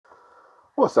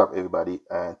What's up, everybody,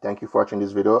 and thank you for watching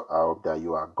this video. I hope that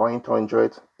you are going to enjoy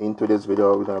it. In today's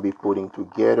video, we're going to be putting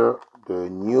together the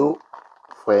new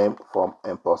frame from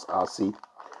ImpulseRC,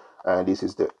 and this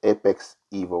is the Apex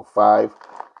EVO 5,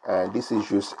 and this is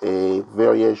just a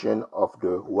variation of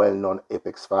the well-known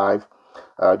Apex 5.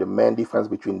 The main difference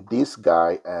between this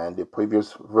guy and the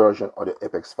previous version of the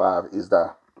Apex 5 is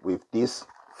that with this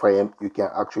frame you can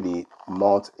actually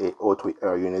mount a O3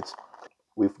 Air unit.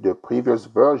 With the previous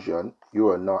version, you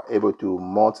are not able to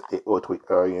mount a O3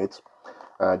 Air unit.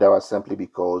 That was simply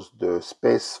because the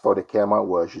space for the camera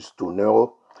was just too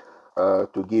narrow.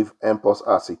 To give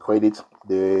ImpulseRC credit,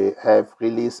 they have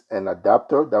released an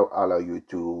adapter that will allow you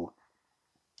to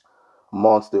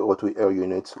mount the O3 Air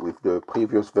unit with the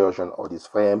previous version of this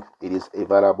frame. It is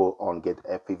available on Get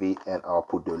FPV, and I'll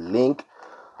put the link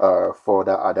for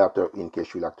that adapter in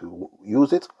case you like to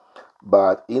use it.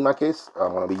 But in my case,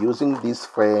 I'm going to be using this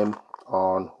frame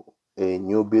on a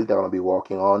new build that I'm going to be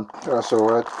working on. So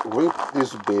let's rip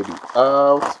this baby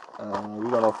out, and we're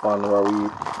going to find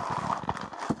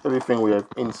everything we have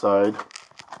inside.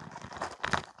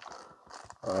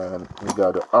 And we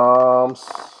got the arms,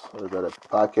 we got a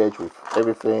package with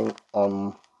everything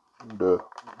on the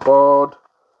board.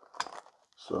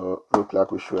 So look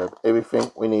like we should have everything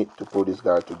we need to put this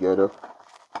guy together.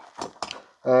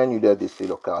 And you get this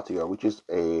little card here, which is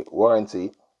a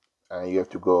warranty, and you have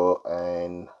to go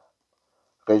and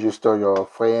register your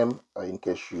frame in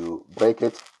case you break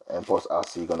it.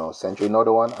 ImpulseRC gonna send you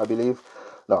another one, I believe.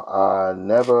 Now, I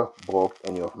never broke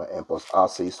any of my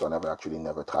ImpulseRC, so I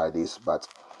never tried this, but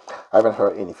I haven't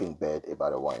heard anything bad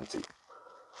about a warranty.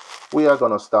 We are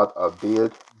gonna start our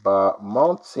build by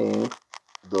mounting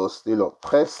those little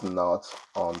press nuts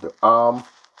on the arm.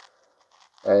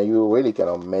 And you really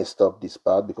cannot mess up this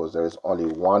part because there is only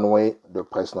one way the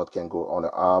press nut can go on the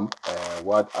arm. And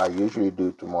what I usually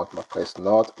do to mount my press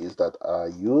nut is that I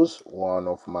use one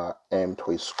of my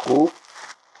M3 screw,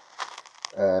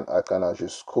 and I can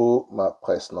just screw my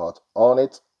press nut on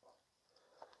it.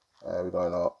 And we're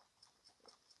gonna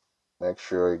make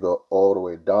sure you go all the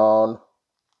way down.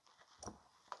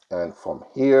 And from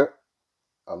here,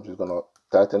 I'm just gonna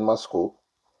tighten my screw.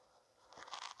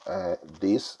 And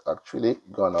this actually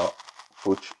gonna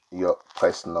put your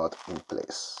press nut in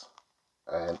place.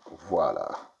 And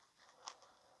voila,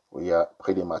 we are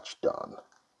pretty much done.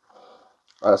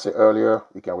 As I said earlier,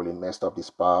 you can really mess up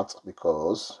this part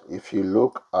because if you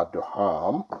look at the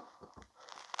arm,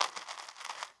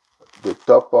 the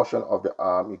top portion of the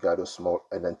arm, you got a small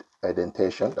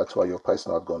indentation. That's where your press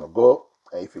nut gonna go.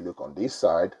 And if you look on this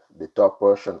side, the top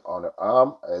portion on the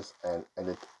arm has an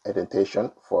indentation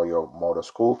for your motor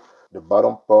screw. The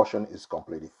bottom portion is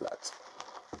completely flat.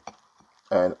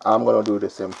 And I'm gonna do the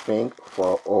same thing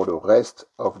for all the rest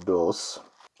of those.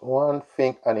 One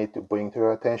thing I need to bring to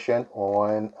your attention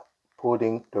when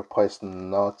putting the press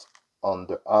nut on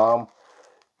the arm,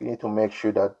 you need to make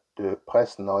sure that the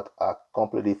press nut are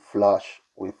completely flush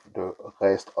with the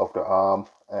rest of the arm.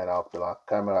 And after my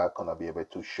camera, I'm gonna be able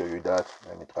to show you that.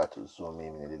 Let me try to zoom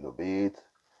in a little bit.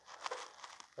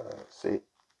 See,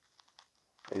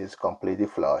 it is completely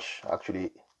flush.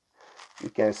 Actually, you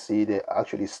can see they're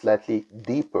actually slightly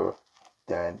deeper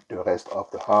than the rest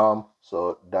of the arm,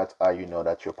 so that's how you know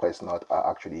that your press nuts are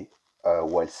actually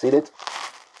well seated.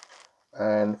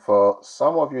 And for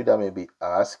some of you that may be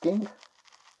asking,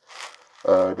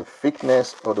 the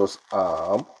thickness of those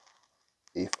arms,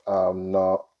 if I'm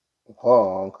not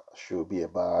wrong, should be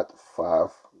about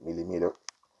 5 mm.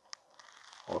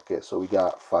 Okay, so we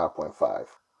got 5.5.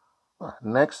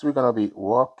 Next, we're gonna be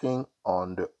working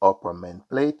on the upper main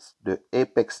plates. The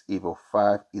Apex EVO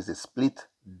 5 is a split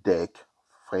deck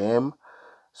frame,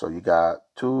 so you got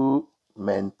two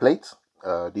main plates.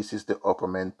 This is the upper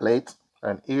main plate,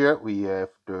 and here we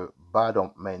have the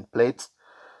bottom main plate.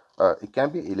 It can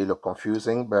be a little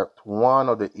confusing, but one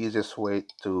of the easiest way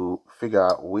to figure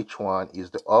out which one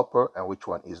is the upper and which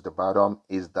one is the bottom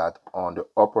is that on the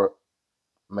upper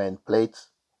main plate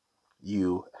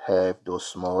you have those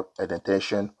small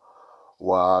indentation,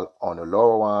 while on the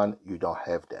lower one you don't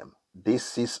have them.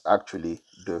 This is actually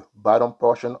the bottom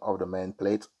portion of the main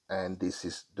plate, and this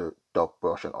is the top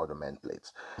portion of the main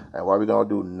plate. And what we're going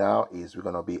to do now is we're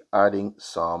going to be adding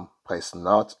some press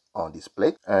nuts on this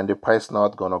plate, and the press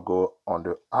nut going to go on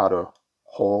the outer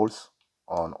holes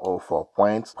on all 4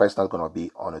 points. Press nut going to be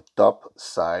on the top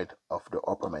side of the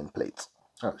upper main plate.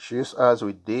 Just as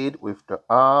we did with the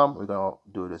arm, we're going to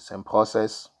do the same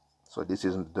process. So this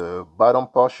is the bottom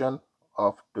portion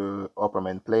of the upper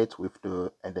main plate with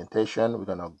the indentation. We're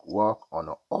gonna work on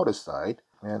the other side,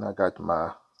 and I got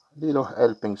my little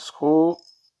helping screw.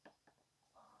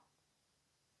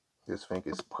 This thing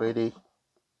is pretty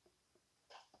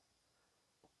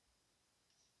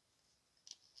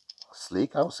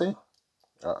sleek, I would say.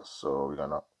 So we're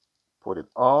gonna put it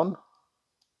on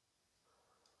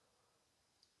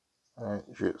and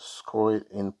just screw it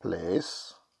in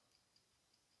place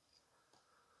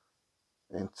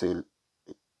until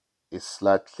it's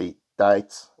slightly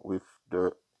tight with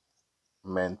the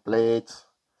main plate,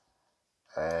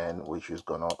 and we're just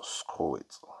gonna screw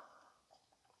it.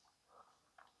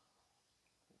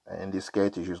 And in this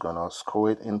case, you're just gonna screw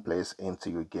it in place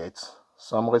until you get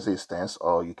some resistance,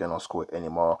 or you cannot screw it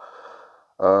anymore.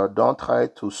 Don't try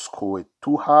to screw it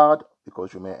too hard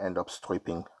because you may end up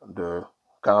stripping the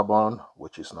carbon,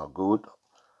 which is not good.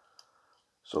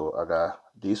 So I got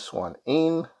this one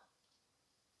in,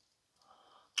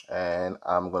 and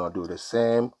I'm gonna do the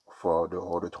same for the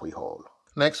other 3 holes.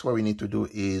 Next, what we need to do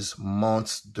is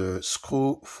mount the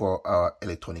screw for our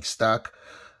electronic stack.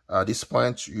 At this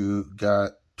point, you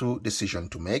got 2 decisions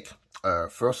to make.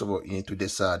 First of all, you need to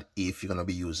decide if you're going to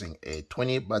be using a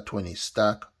 20 by 20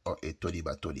 stack or a 30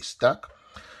 by 30 stack.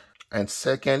 And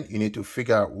second, you need to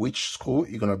figure out which screw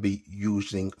you're going to be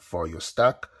using for your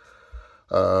stack.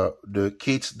 The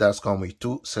kit does come with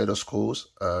 2 set of screws.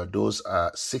 Those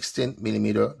are 16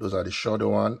 millimeter. Those are the shorter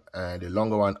one, and the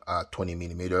longer one are 20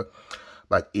 millimeter.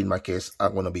 But in my case,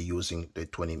 I'm going to be using the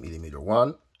 20 millimeter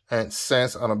one. And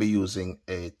since I'm going to be using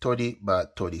a 30 by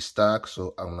 30 stack,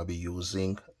 so I'm going to be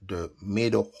using the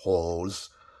middle holes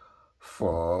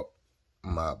for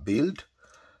my build.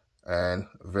 And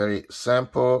very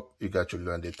simple, you got your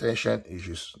low tension, you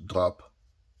just drop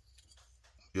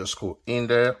your screw in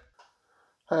there.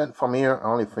 And from here,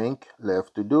 only thing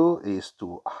left to do is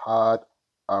to add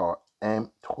our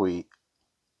M3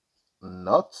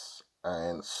 nuts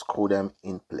and screw them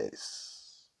in place.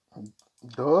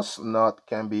 Those nuts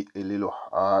can be a little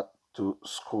hard to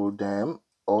screw them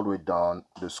all the way down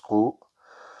the screw.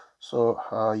 So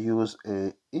I use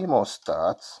a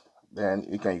hemostat. Then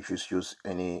you can just use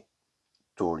any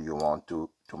tool you want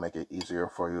to make it easier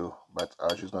for you. But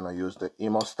I'm just gonna use the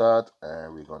hemostat,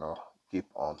 and we're gonna keep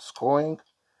on screwing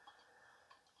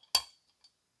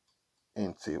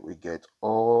until we get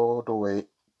all the way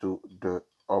to the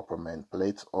upper main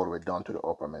plate, all the way down to the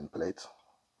upper main plate.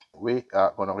 We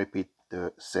are going to repeat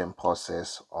the same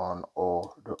process on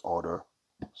all the other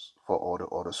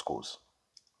screws.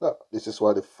 Now, this is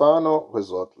what the final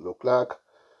result look like.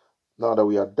 Now that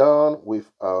we are done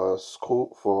with our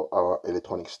screw for our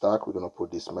electronic stack, we're going to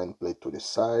put this main plate to the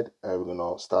side, and we're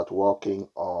going to start working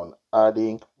on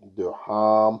adding the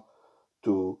arm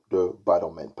to the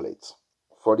bottom main plate.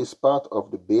 For this part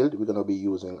of the build, we're going to be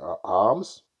using our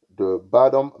arms, the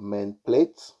bottom main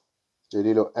plate, the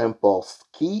little impulse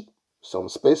key, some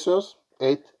spacers,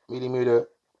 8 millimeter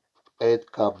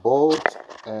head cap bolt,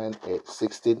 and a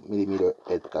 16 millimeter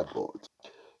head cap bolt.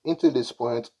 Until this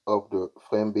point of the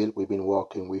frame build, we've been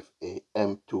working with a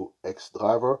M2X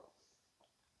driver,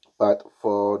 but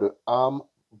for the arm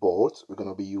bolts, we're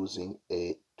going to be using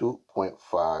a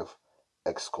 2.5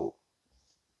 X screw.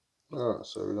 So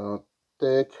we're going to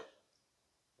take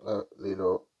a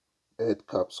little head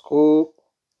cap screw,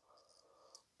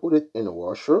 put it in a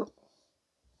washer,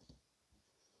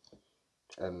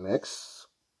 and next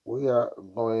we are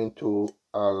going to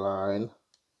align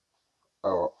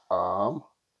our arm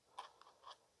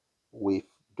with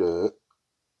the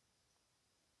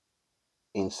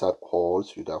inside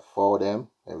holes. You got 4 of them,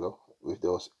 there we go, with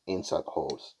those inside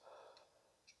holes,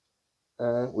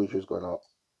 and we're just gonna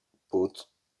put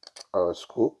our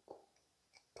screw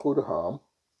through the arm.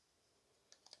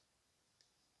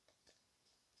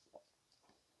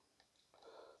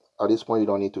 At this point, you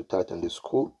don't need to tighten the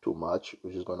screw too much.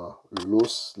 We're just gonna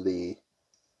loosely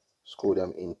screw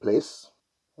them in place,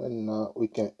 and now we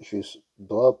can just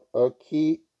drop our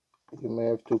key. You may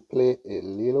have to play a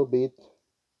little bit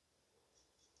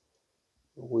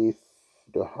with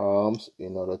the arms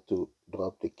in order to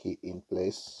drop the key in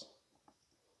place,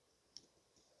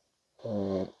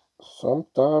 and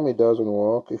sometimes it doesn't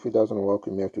work. If it doesn't work,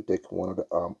 you may have to take one of the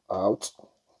arm out,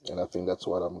 and I think that's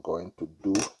what I'm going to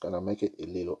do. Gonna make it a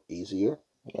little easier.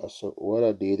 So what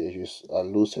I did is just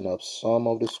loosen up some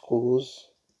of the screws.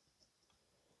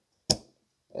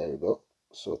 There we go.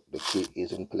 So the key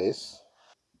is in place.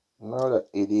 Now that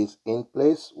it is in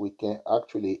place, we can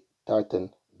actually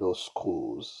tighten those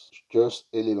screws just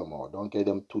a little more. Don't get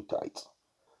them too tight.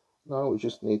 Now we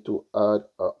just need to add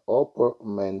our upper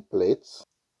main plates,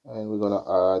 and we're gonna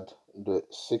add the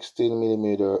 16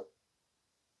 millimeter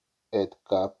head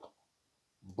cap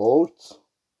bolt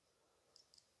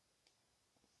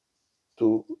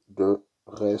to the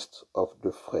rest of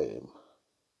the frame.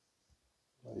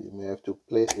 You may have to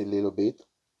play a little bit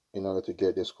in order to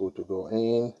get the screw to go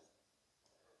in.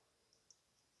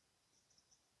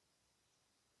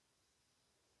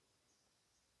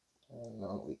 And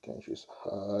now we can just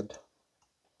add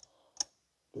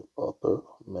the upper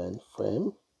main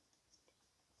frame.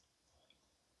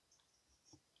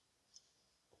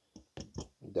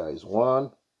 There is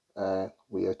one, and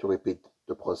we have to repeat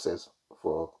the process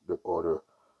for the other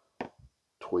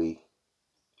three.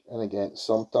 And again,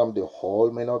 sometimes the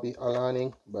hole may not be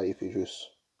aligning, but if you just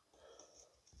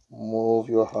move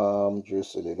your arm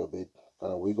just a little bit,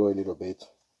 kind of wiggle a little bit,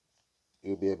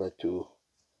 you'll be able to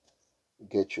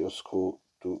get your screw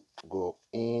to go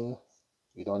in.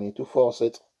 You don't need to force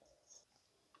it.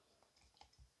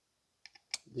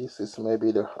 This is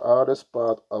maybe the hardest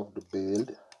part of the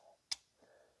build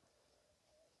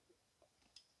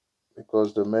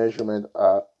because the measurements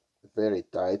are very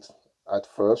tight. At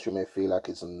first you may feel like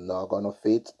it's not gonna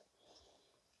fit.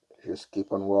 Just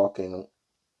keep on working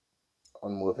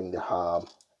on moving the arm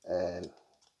and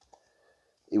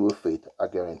it will fit, I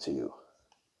guarantee you.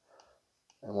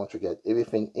 And once you get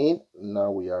everything in,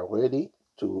 now we are ready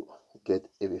to get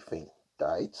everything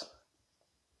tight.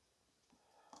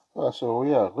 So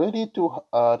we are ready to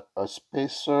add a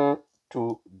spacer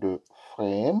to the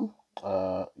frame.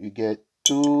 You get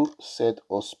two sets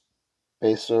of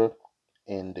spacer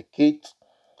in the kit.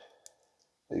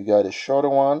 You got a shorter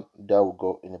one that will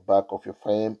go in the back of your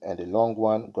frame and the long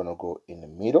one gonna go in the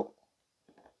middle.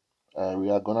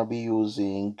 We are gonna be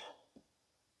using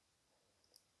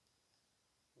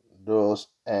those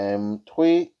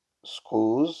M3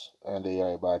 screws and they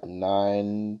are about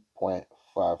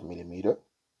 9.5 millimeter.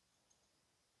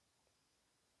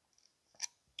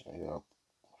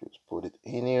 Just put it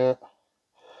in here.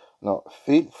 Now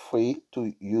feel free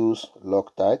to use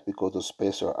Loctite because the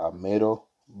spacers are metal,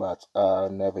 but I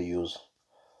never use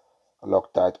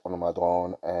Loctite on my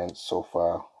drone and so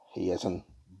far he hasn't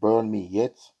burned me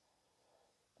yet.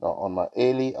 Now on my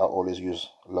heli I always use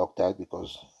Loctite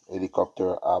because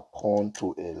helicopters are prone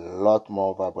to a lot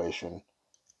more vibration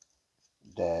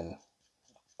than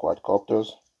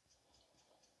quadcopters.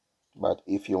 But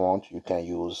if you want, you can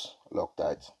use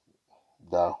Loctite.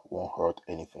 That won't hurt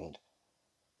anything.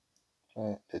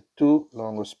 Okay, the two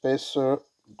longer spacer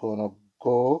gonna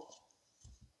go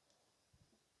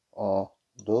on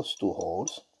those two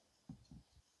holes.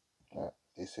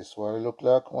 This is what it look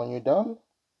like when you're done.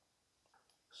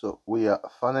 So we are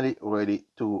finally ready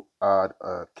to add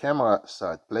a camera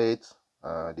side plate.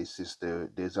 This is the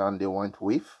design they went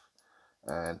with,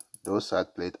 and those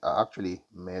side plates are actually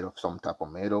made of some type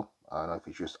of metal. I don't know if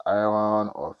it's just iron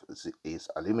or if it's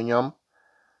aluminum.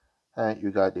 And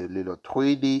you got the little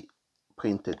 3D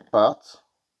printed parts,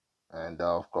 and that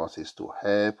of course is to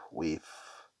help with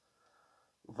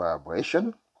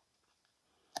vibration.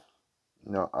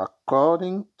 Now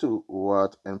according to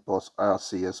what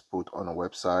ImpulseRC has put on the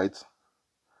website,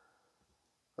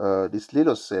 this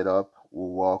little setup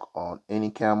will work on any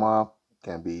camera. It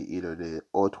can be either the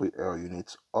O3 Air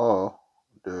Unit or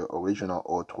the original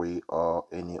O3 or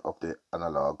any of the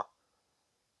analog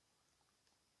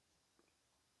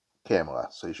camera.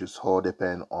 So it just all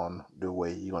depend on the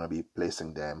way you're going to be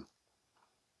placing them.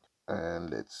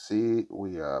 And let's see,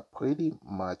 we are pretty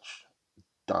much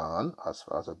done as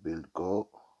far as the build go.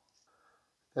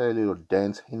 A little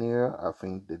dent in here. I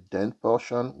think the dent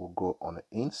portion will go on the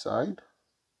inside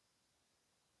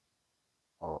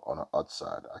or on the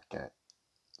outside. I can't.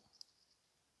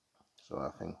 So I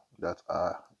think that's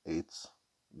how it's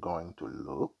going to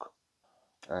look.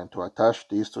 And to attach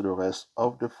this to the rest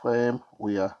of the frame,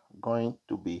 we are going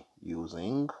to be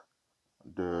using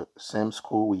the same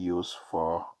screw we use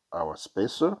for our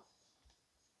spacer.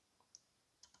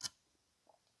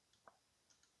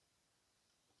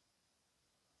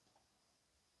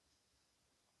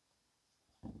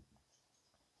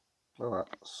 Alright,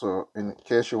 so in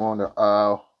case you wonder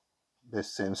how the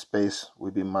same space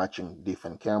will be matching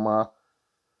different camera,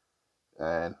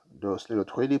 and those little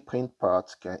 3D print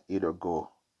parts can either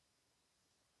go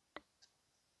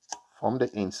from the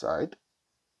inside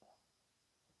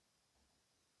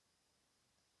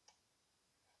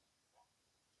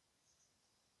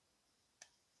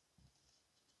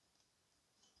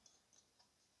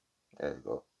there you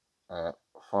go.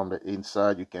 From the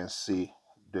inside you can see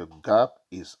the gap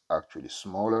is actually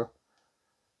smaller.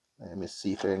 Let me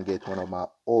see if I can get one of my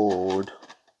old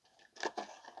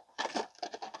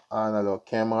analog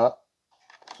camera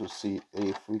to see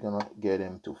if we're gonna get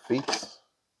him to fit.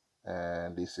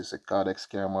 And this is a Codex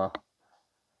camera,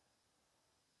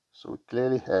 so we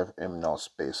clearly have enough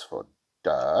space for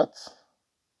that.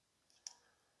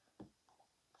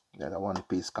 Then one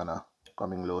piece kind of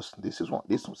coming loose. This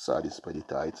side is pretty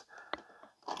tight.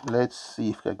 Let's see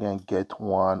if I can get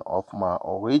one of my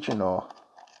original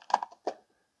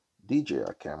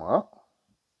DJI camera,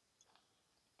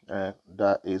 and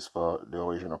that is for the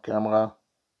original camera.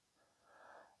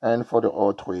 And for the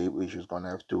O3, we're just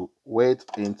gonna have to wait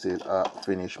until I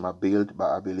finish my build.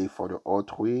 But I believe for the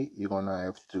O3, you're gonna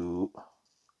have to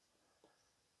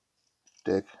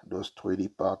take those 3D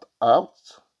parts out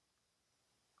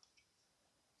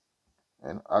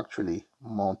and actually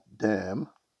mount them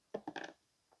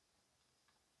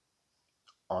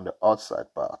on the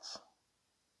outside parts.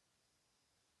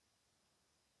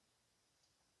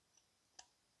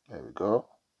 There we go.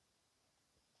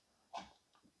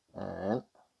 And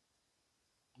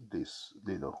this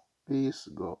little piece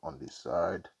go on this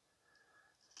side.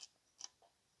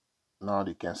 Now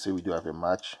you can see we do have a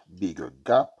much bigger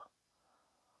gap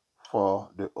for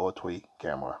the O3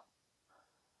 camera.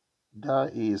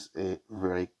 That is a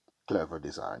very clever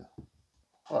design.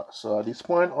 So at this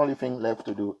point, only thing left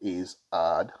to do is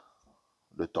add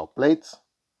the top plates.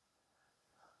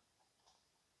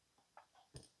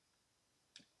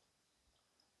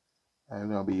 And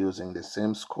we'll be using the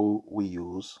same screw we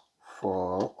use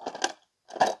for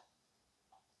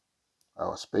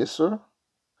our spacer.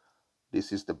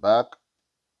 This is the back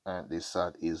and this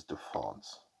side is the front.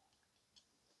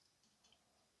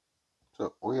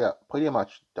 So we are pretty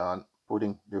much done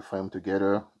putting the frame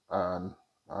together, and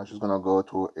I'm just gonna go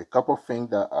through a couple of things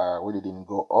that I really didn't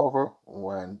go over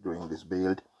when doing this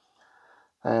build,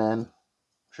 and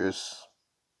just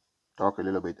talk a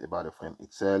little bit about the frame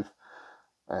itself.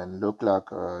 And look like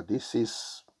this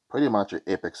is pretty much an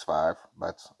Apex 5,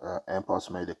 but Impulse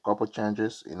made a couple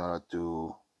changes in order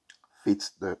to fit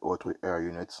the O3 Air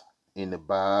Unit in the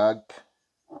back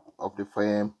of the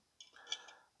frame.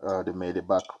 They made the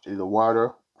back a little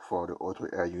wider for the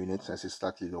O3 Air Unit, since it's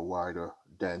slightly a little wider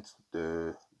than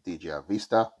the DJI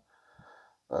Vista.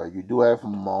 You do have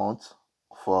mount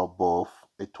for both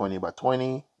a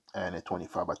 20x20 and a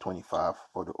 25x25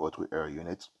 for the O3 Air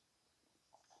Unit.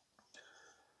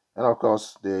 And of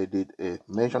course, they did a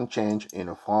measure change in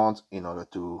the front in order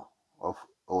to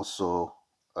also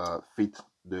fit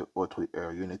the O3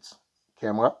 Air Unit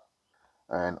camera.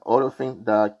 And other thing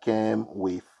that came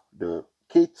with the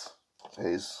kit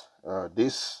is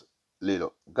this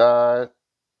little guy.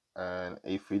 And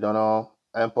if you don't know,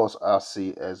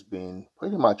 ImpulseRC has been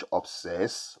pretty much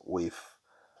obsessed with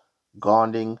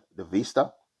grounding the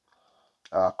Vista.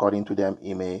 According to them,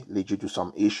 it may lead you to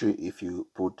some issue if you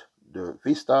put the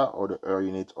Vista or the Air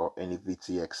Unit or any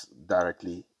VTX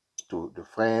directly to the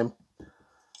frame.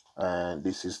 And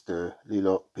this is the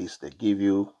little piece they give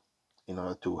you in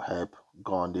order to help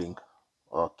grounding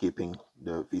or keeping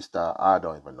the Vista. I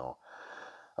don't even know.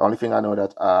 The only thing I know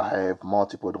that I have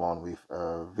multiple drones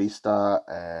with Vista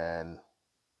and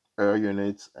Air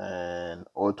Units and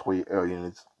O3 Air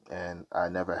Units, and I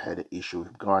never had an issue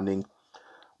with grounding.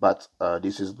 But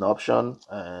this is an option,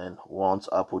 and once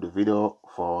I put a video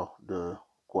for the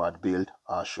quad build,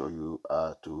 I'll show you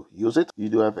how to use it. You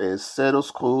do have a set of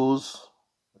screws,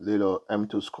 little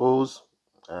M2 screws,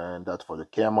 and that's for the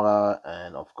camera,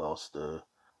 and of course the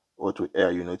O3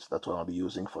 Air Units. That's what I'll be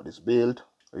using for this build.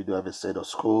 You do have a set of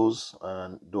screws,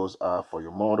 and those are for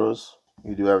your motors.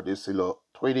 You do have this little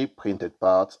 3D printed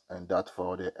part, and that's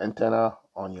for the antenna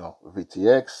on your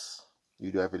VTX.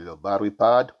 You do have a little battery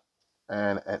pad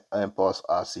and an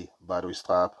ImpulseRC battery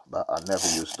strap, but I never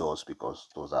use those because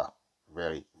those are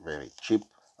very, very cheap.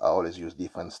 I always use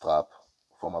different strap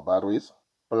for my batteries.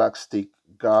 Plastic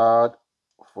guard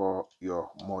for your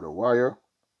motor wire.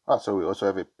 So we also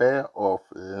have a pair of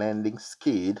landing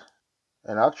skid,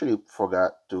 and I actually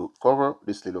forgot to cover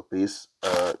this little piece.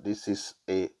 This is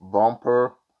a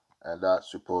bumper, and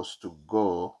that's supposed to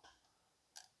go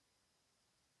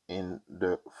in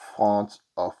the front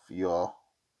of your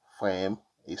frame,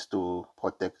 is to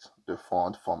protect the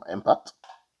front from impact.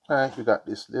 And you got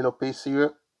this little piece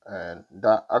here, and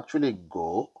that actually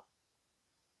go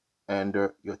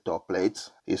under your top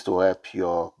plates, is to help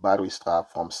your battery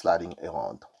strap from sliding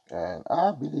around. And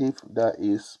I believe that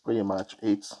is pretty much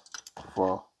it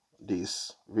for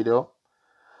this video.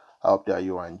 I hope that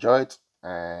you enjoyed,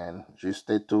 and just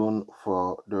stay tuned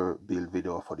for the build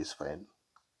video for this frame.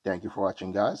 Thank you for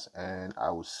watching, guys, and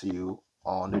I will see you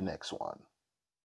on the next one.